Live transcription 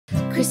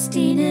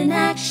Christine in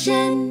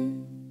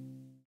action.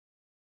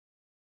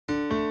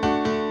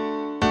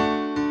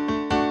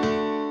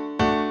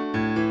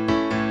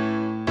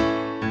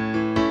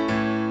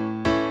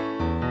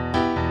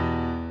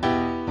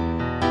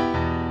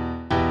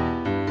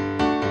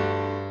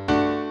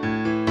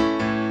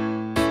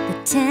 The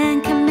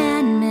 10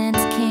 Commandments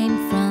came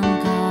from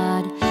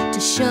God to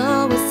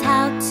show us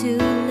how to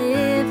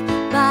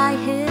live by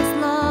His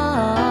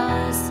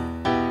laws,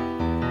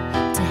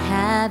 to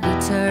have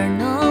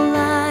eternal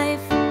life.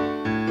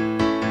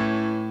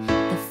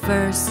 The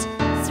first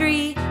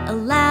 3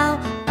 allow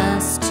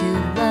us to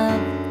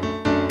love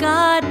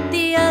God,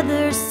 the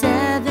other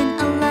 7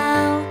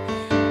 allow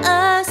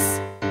us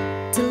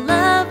to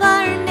love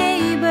our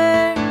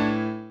neighbor.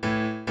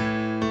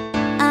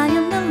 I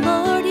am the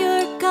Lord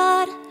your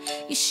God.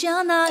 You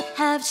shall not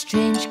have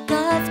strange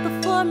gods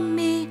before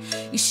me.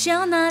 You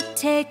shall not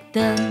take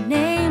the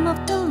name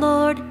of the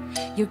Lord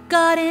your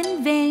God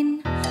in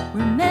vain.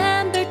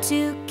 Remember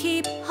to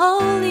keep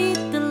holy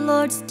the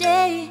Lord's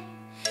day.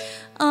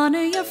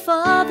 Honor your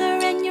father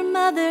and your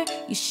mother.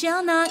 You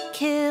shall not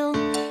kill.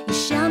 You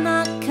shall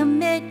not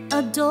commit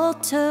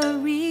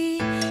adultery.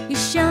 You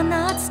shall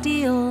not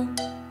steal.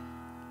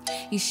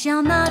 You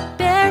shall not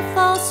bear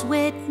false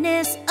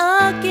witness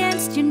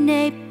against your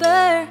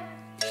neighbor.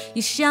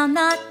 You shall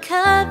not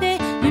covet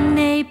your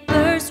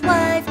neighbor's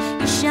wife.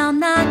 You shall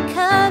not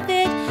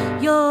covet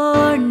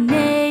your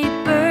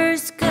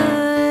neighbor's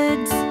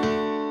goods.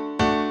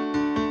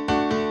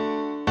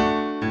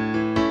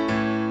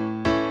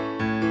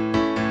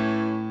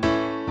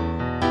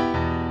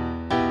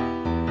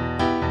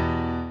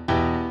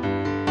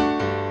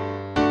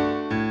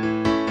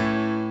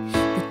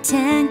 The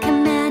 10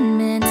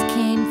 Commandments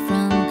came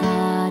from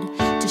God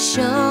to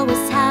show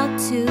us how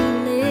to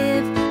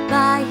live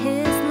by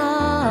His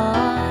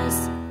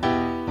laws,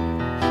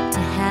 to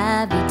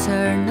have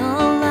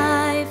eternal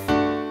life.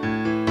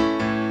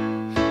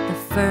 The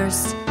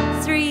first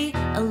 3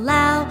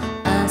 allow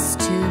us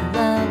to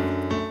love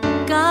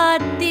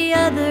God, the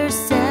other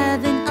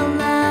 7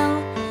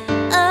 allow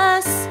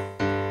us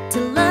to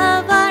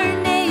love our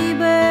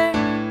neighbor.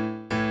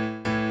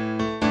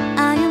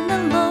 I am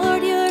the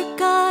Lord your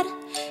God.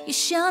 You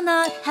shall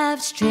not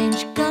have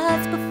strange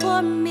gods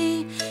before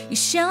me. You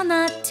shall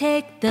not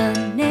take the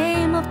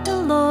name of the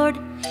Lord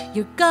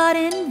your God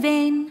in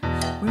vain.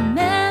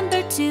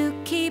 Remember to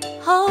keep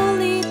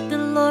holy the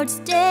Lord's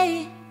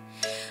day.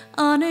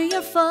 Honor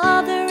your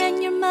father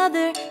and your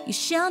mother. You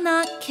shall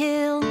not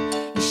kill.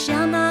 You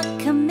shall not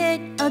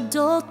commit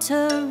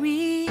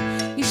adultery.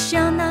 You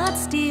shall not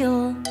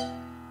steal.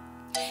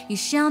 You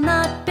shall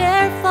not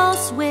bear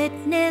false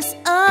witness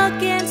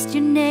against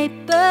your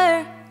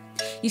neighbor.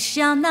 You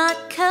shall not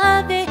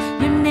covet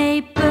your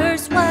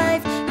neighbor's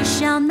wife. You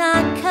shall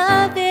not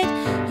covet